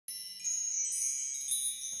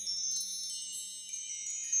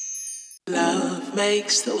Love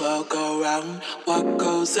makes the world go round. What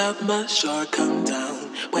goes up must sure come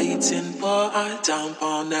down. Waiting for our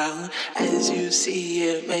downfall now. As you see,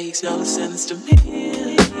 it makes no sense to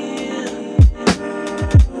me.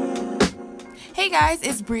 Hey guys,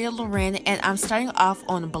 it's Bria Larine, and I'm starting off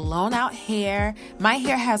on blown out hair. My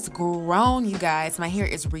hair has grown, you guys. My hair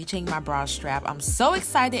is reaching my bra strap. I'm so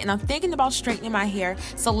excited, and I'm thinking about straightening my hair.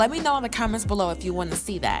 So let me know in the comments below if you want to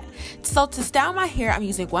see that. So to style my hair, I'm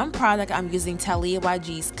using one product. I'm using Taliah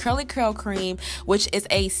Waajid's Curly Curl Cream, which is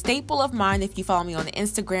a staple of mine. If you follow me on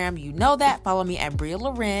Instagram, you know that. Follow me at Bria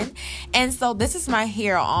Larine. And so this is my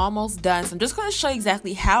hair almost done. So I'm just going to show you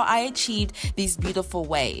exactly how I achieved these beautiful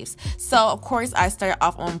waves. So of course, I started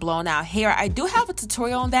off on blown out hair. I do have a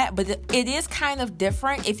tutorial on that, but it is kind of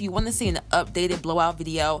different. If you want to see an updated blowout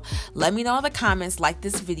video, let me know in the comments. Like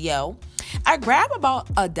this video. I grab about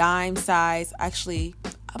a dime size, actually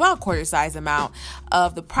about a quarter size amount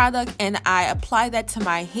of the product, and I apply that to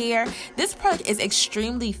my hair. This product is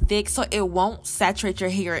extremely thick, so it won't saturate your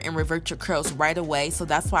hair and revert your curls right away. So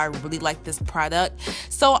that's why I really like this product.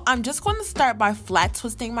 So I'm just going to start by flat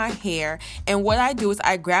twisting my hair, and what I do is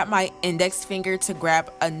I grab my index finger to grab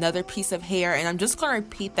another piece of hair, and I'm just going to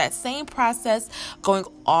repeat that same process going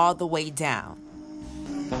all the way down.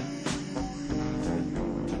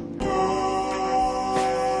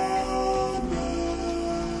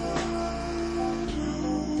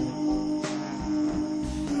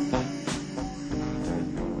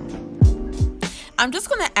 I'm just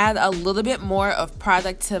going to add a little bit more of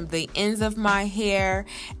product to the ends of my hair,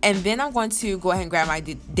 and then I'm going to go ahead and grab my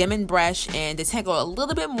dimming brush and detangle a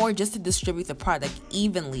little bit more just to distribute the product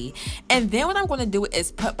evenly. And then what I'm going to do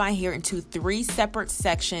is put my hair into 3 separate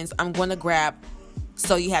sections. I'm going to grab,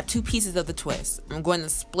 so you have 2 pieces of the twist. I'm going to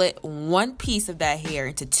split 1 piece of that hair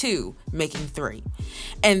into 2, making 3.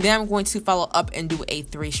 And then I'm going to follow up and do a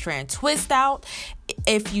 3-strand twist out.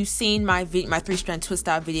 If you've seen my 3-strand twist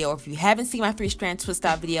out video, or if you haven't seen my 3-strand twist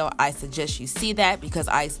out video, I suggest you see that because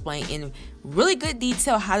I explain in really good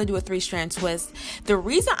detail how to do a 3-strand twist. The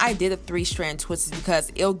reason I did a 3-strand twist is because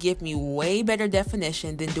it'll give me way better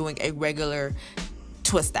definition than doing a regular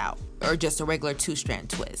twist out or just a regular 2-strand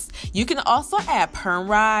twist. You can also add perm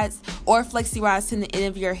rods or flexi rods to the end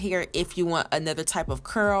of your hair if you want another type of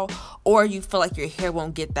curl, or you feel like your hair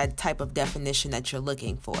won't get that type of definition that you're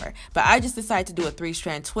looking for. But I just decided to do a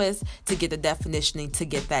 3-strand twist to get the definitioning, to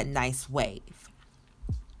get that nice wave.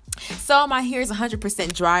 So my hair is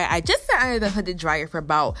 100% dry. I just sat under the hooded dryer for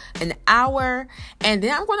about an hour, and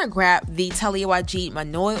then I'm going to grab the Taliah Waajid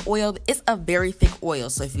Manoi oil. It's a very thick oil,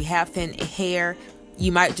 so if you have thin hair,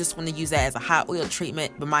 you might just want to use that as a hot oil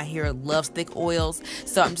treatment, but my hair loves thick oils.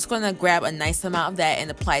 So I'm just going to grab a nice amount of that and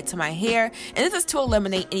apply it to my hair. And this is to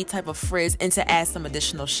eliminate any type of frizz and to add some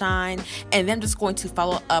additional shine. And then I'm just going to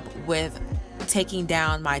follow up with taking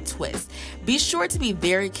down my twist. Be sure to be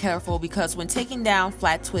very careful because when taking down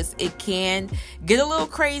flat twists, it can get a little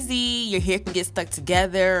crazy. Your hair can get stuck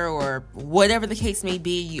together or whatever the case may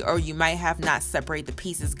be, or you might have not separated the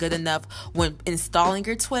pieces good enough when installing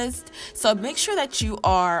your twist. So make sure that you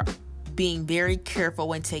are being very careful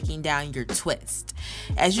when taking down your twist.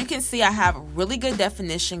 As you can see, I have really good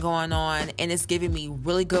definition going on, and it's giving me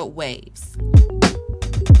really good waves.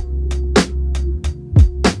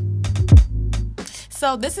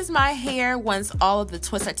 So this is my hair once all of the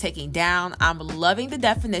twists are taken down. I'm loving the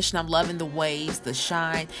definition. I'm loving the waves, the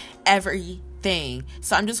shine, everything.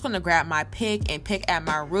 So I'm just going to grab my pick and pick at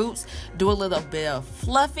my roots, do a little bit of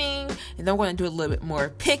fluffing, and then I'm going to do a little bit more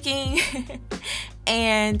picking.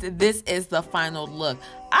 And this is the final look.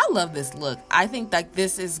 I love this look. I think that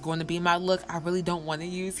this is going to be my look. I really don't want to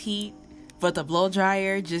use heat, but the blow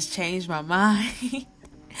dryer just changed my mind.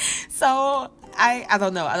 So I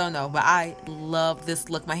don't know, but I love this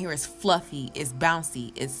look. My hair is fluffy, it's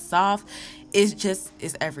bouncy, it's soft,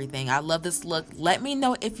 it's everything. I love this look. Let me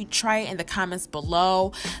know if you try it in the comments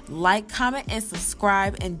below. Like, comment, and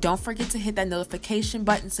subscribe, and don't forget to hit that notification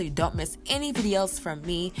button so you don't miss any videos from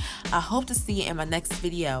me. I hope to see you in my next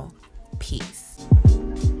video. Peace.